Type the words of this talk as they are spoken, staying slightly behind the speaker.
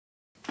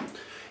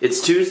It's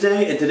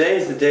Tuesday, and today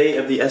is the day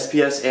of the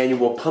SPS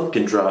annual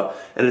pumpkin drop,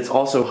 and it's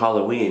also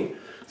Halloween.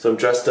 So I'm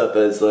dressed up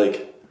as,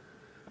 like,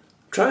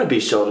 trying to be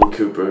Sheldon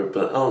Cooper,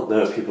 but I don't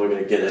know if people are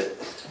going to get it.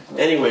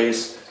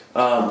 Anyways,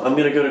 I'm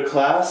going to go to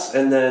class,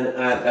 and then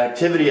at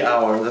activity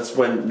hour, that's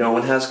when no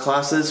one has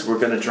classes, we're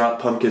going to drop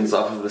pumpkins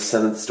off of a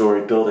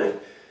 7th-story building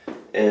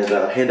and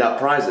hand out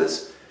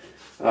prizes.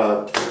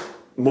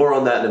 More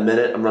on that in a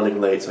minute. I'm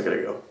running late, so I gotta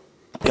go.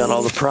 Got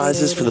all the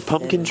prizes for the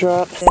pumpkin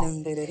drop.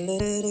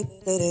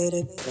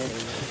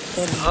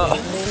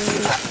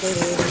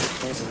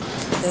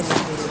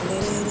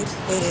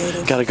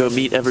 Gotta go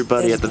meet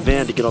everybody at the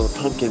van to get all the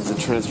pumpkins and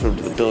transfer them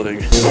to the building.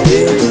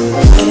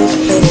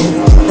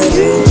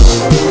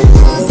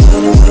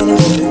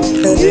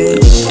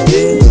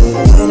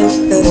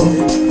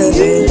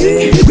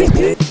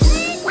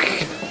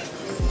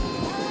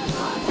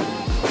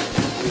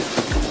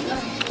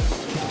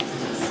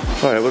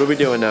 Alright, what are we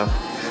doing now?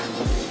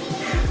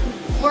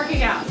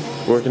 Working out.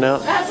 Working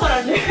out? That's what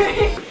I'm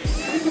doing.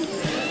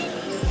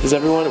 Is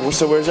everyone,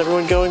 so where's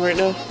everyone going right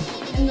now?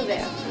 In the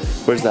van.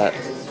 Where's that?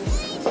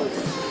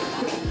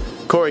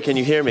 Corey, can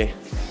you hear me?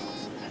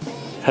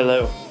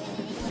 Hello.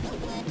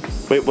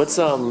 Wait, what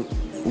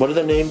are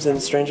their names in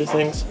Stranger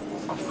Things?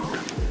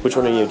 Which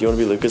one are you? Do you want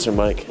to be Lucas or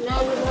Mike? No,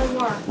 there's one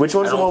more. Which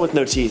one's the one with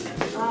no teeth?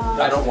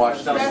 I don't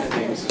watch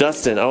Dustin.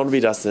 Dustin, I want to be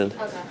Dustin.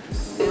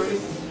 Okay.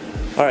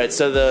 Alright,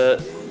 so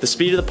the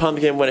speed of the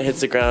pumpkin when it hits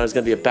the ground is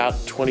going to be about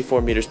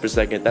 24 meters per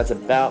second. That's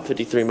about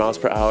 53 miles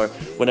per hour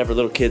whenever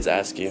little kids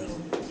ask you.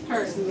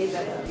 Person made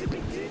that up.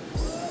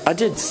 I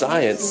did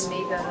science.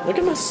 Made that up. Look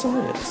at my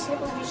science. I can't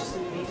believe you just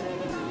made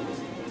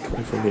that up.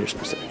 24 meters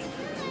per second.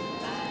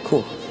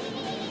 Cool.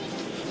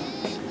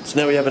 So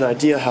now we have an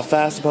idea how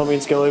fast the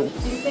pumpkin's going.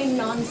 Do you think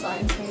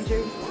non-science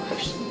major?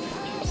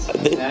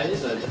 That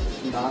is a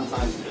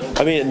non-science building.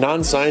 I mean,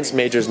 non-science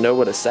majors know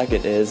what a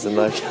second is and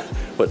like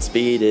what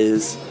speed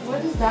is.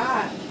 What is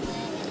that?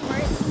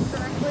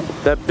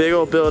 That big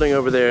old building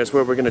over there is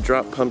where we're gonna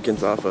drop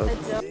pumpkins off of.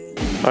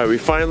 Alright, we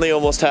finally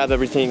almost have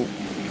everything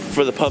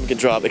for the pumpkin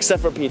drop,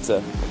 except for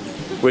pizza,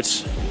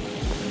 which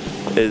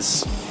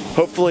is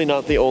hopefully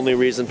not the only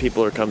reason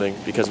people are coming,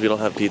 because we don't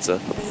have pizza.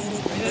 It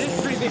is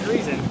a pretty big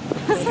reason.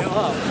 Show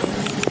up.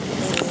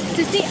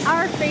 To see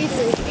our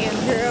faces,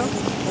 Andrew.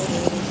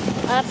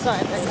 That's why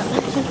they're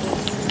coming.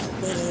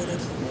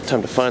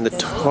 Time to find the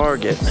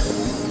target.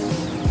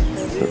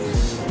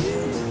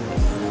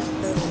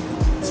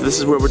 So this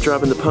is where we're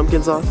dropping the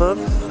pumpkins off of,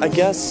 I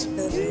guess,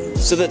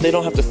 so that they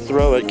don't have to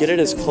throw it. Get it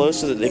as close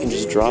so that they can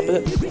just drop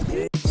it.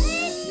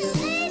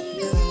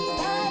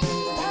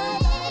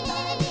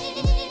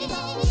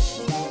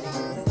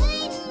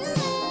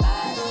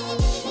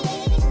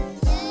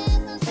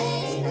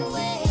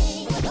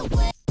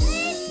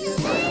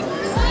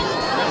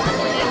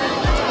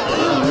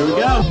 Here we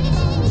go.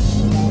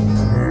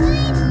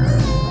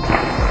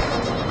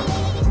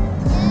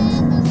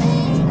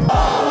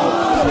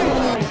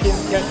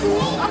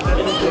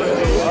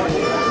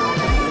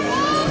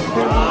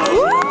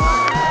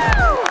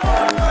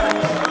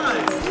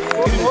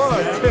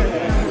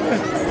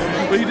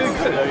 Well, you did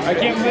good. I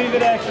can't believe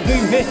it actually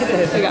made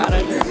it. I got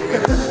it.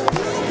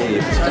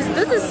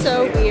 This is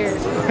so weird.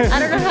 I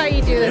don't know how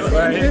you do this,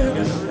 Andrew.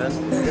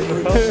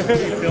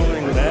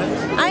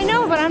 I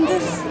know, but I'm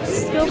just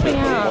scoping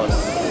out.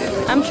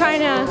 I'm trying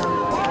to...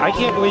 I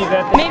can't believe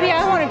that. Maybe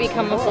I want to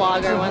become a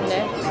vlogger one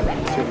day.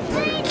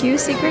 Cue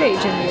secret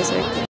agent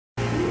music.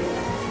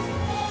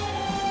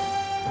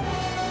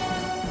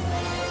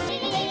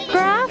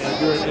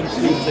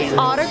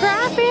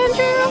 Autograph,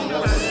 Andrew?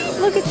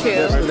 Look at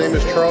you. My name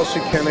is Charles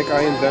Sukenik.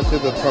 I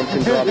invented the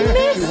pumpkin drop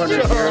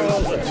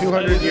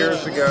 200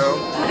 years ago.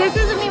 This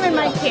isn't even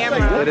my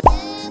camera.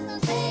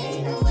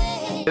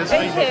 It's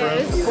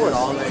his.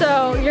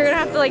 So you're gonna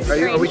have to like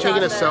screenshot. Are we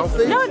taking a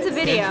selfie? No, it's a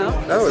video.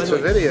 Oh, it's a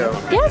video.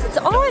 Yes, it's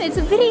on. It's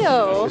a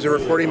video. Is it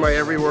recording my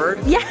every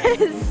word?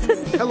 Yes.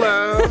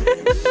 Hello.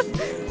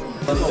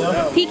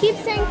 He keeps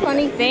saying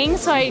funny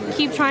things, so I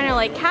keep trying to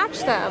like catch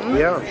them.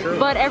 Yeah, sure.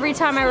 But every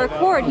time I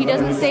record, he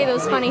doesn't say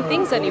those funny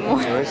things anymore.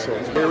 I see.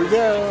 Here we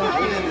go.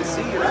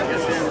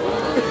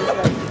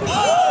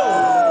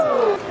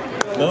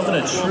 Moment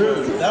of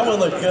truth. That one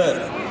looked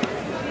good.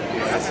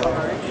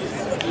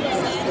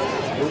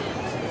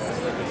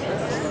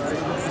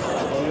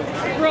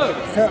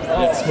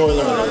 Yeah,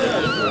 spoiler alert.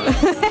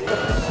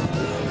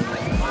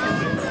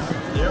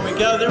 There we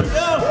go, there we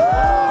go!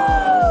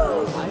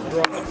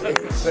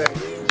 Say,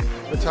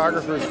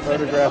 photographers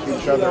photograph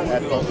each other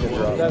at pumpkin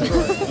drop. That's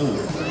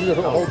right.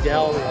 A whole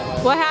gallery.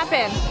 What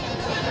happened?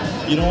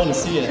 You don't want to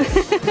see it.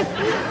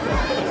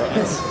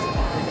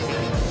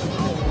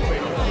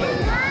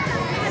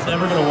 It's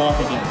never gonna walk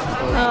again.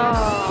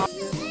 Oh.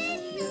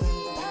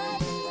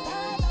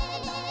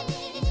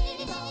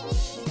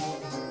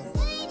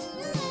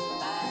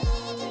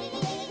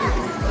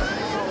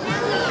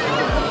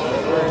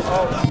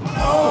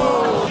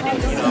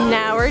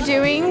 Now we're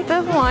doing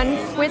the one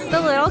with the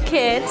little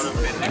kids.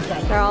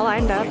 They're all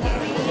lined up.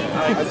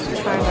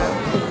 trying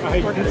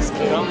to work this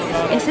kid.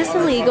 Is this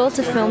illegal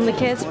to film the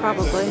kids?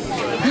 Probably.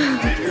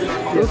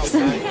 Oops.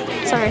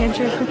 Sorry,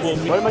 Andrew.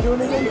 What am I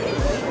doing again?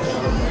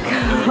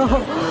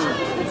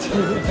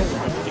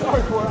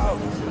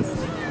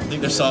 I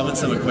think they're solving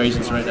some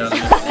equations right now.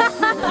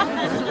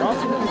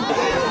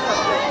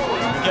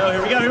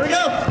 Here we go, here we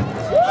go!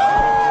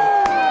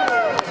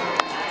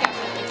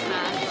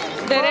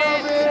 Did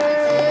it?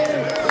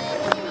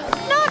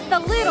 Not the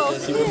little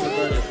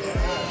kid.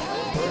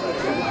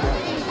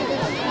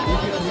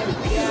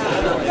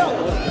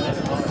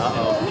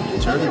 Uh-oh.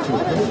 Turn it to a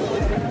pin.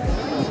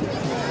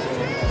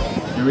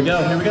 Here we go,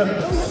 here we go.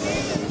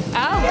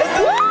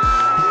 Oh.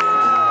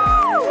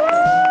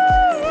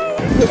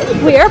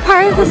 We are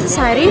part of the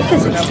Society of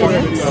Physics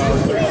students.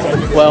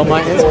 Well,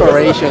 my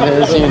inspiration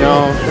is, you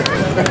know,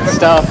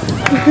 stuff.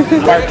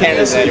 Our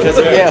candidate. Because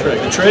of the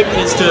trick. The trick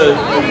is to,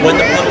 when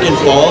the pumpkin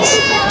falls,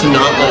 to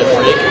not let it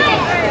break.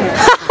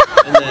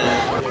 And then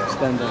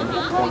Extend them.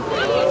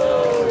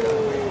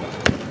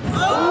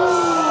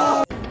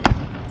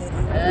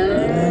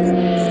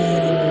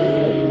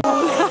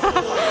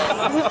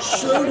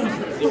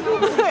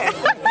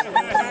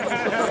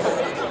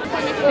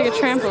 Like a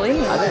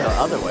trampoline. I think the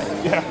other way.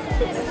 Yeah.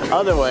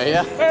 Other way,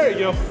 yeah. There you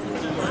go.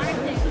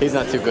 He's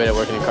not too good at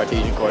working in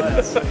Cartesian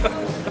coordinates. you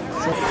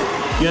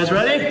guys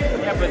ready?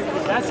 Yeah, but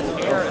that's an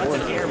air. That's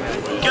an air,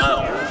 man.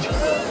 Go!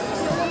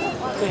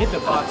 They hit the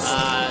box.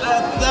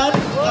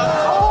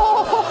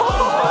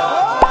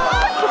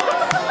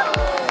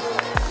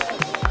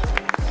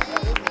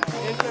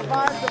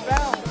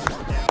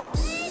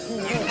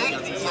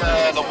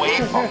 The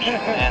wave function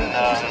and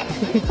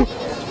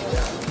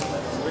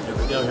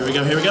Here we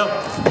go, here we go.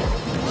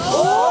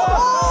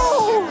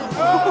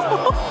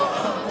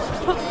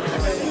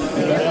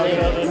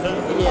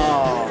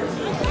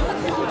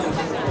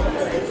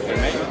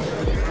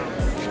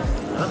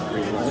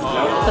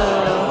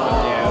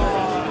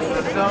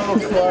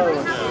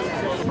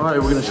 Alright,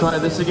 we're gonna try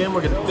this again.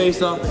 We're gonna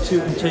face off the two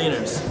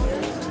containers.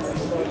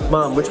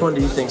 Mom, which one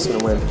do you think's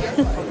gonna win?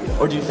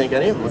 Or do you think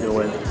any of them are gonna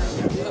win?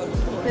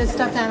 The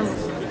stuffed animal. You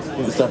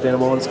think the stuffed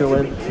animal one's gonna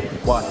win?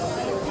 Why?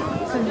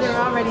 Because they're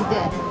already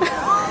dead.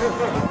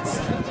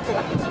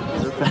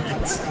 These are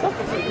facts.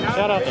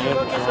 Shout out to him.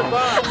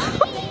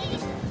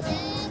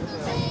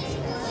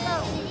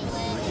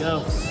 Here we go.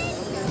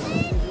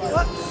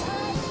 What?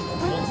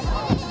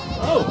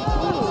 Oh!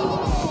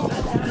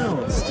 That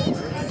bounced.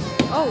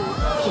 Oh.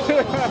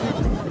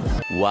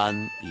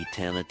 One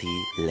eternity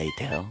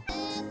later.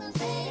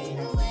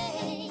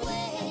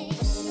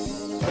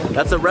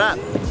 That's a wrap.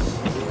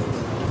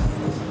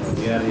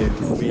 We out here.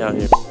 We out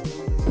here.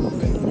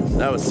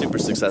 That was super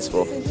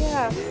successful.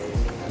 Yeah.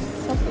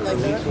 Something like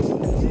that.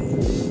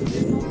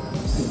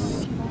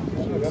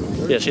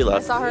 Yeah, she I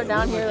left. saw her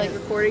down here like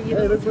recording you.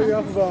 Hey, looks like your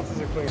alpha bounces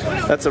are clean.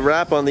 That's a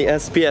wrap on the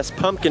SPS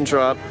pumpkin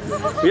drop.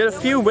 We had a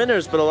few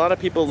winners, but a lot of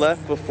people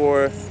left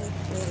before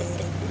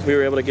we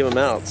were able to give them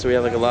out. So we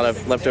have like a lot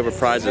of leftover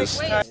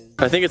prizes.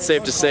 I think it's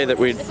safe to say that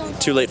we're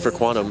too late for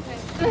quantum.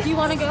 Do you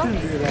want to go?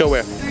 Go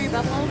where? Through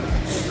Buffalo?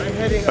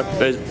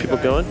 Are people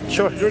going?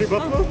 Sure. Dirty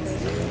Buffalo?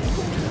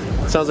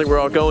 Sounds like we're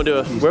all going to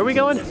a... Where are we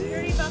going?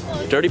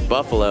 Dirty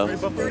Buffalo.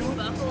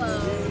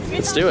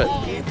 Let's do it.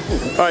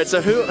 Alright,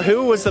 so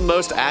who was the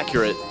most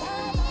accurate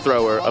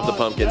thrower of the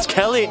pumpkins?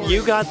 Kelly,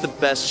 you got the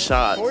best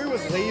shot. Corey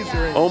was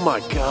lasering. Oh my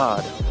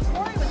god.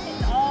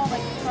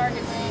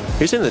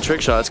 You're seeing the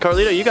trick shots.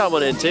 Carlito, you got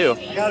one in too.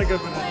 I got a good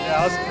one. Yeah,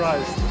 I was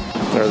surprised.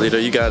 Carlito,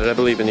 you got it. I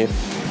believe in you.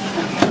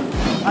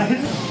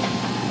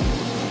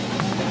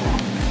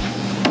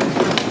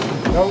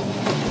 Nope,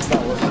 it's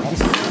not working.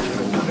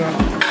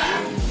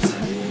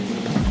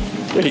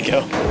 There you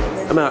go.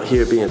 I'm out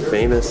here being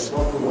famous.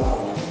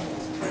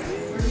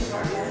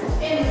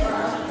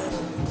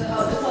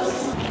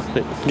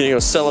 Gonna go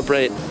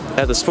celebrate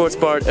at the sports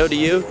bar at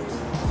ODU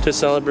to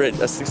celebrate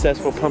a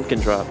successful pumpkin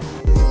drop.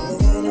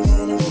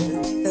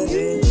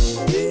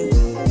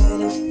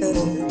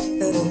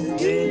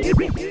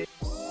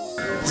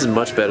 This is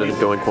much better than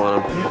going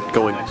quantum.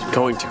 Going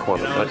to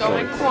quantum, not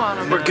going.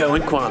 Quantum. We're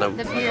going quantum.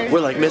 We're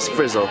like Miss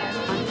Frizzle.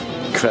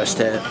 Crushed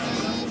hat.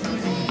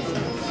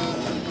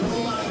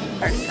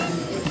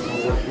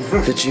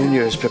 The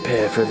juniors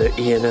prepare for their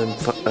E&M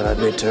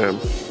midterm.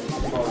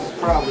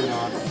 Probably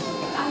not.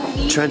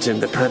 Trenton,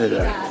 the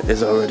predator,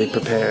 is already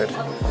prepared.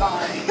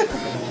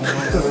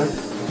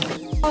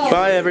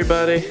 Bye,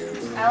 everybody.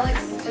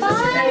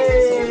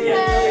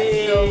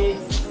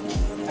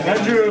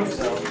 Andrew,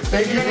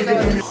 thank you for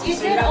doing this. You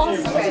did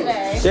awesome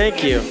today.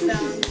 Thank you.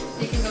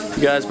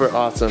 You guys were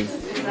awesome.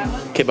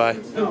 Okay, bye.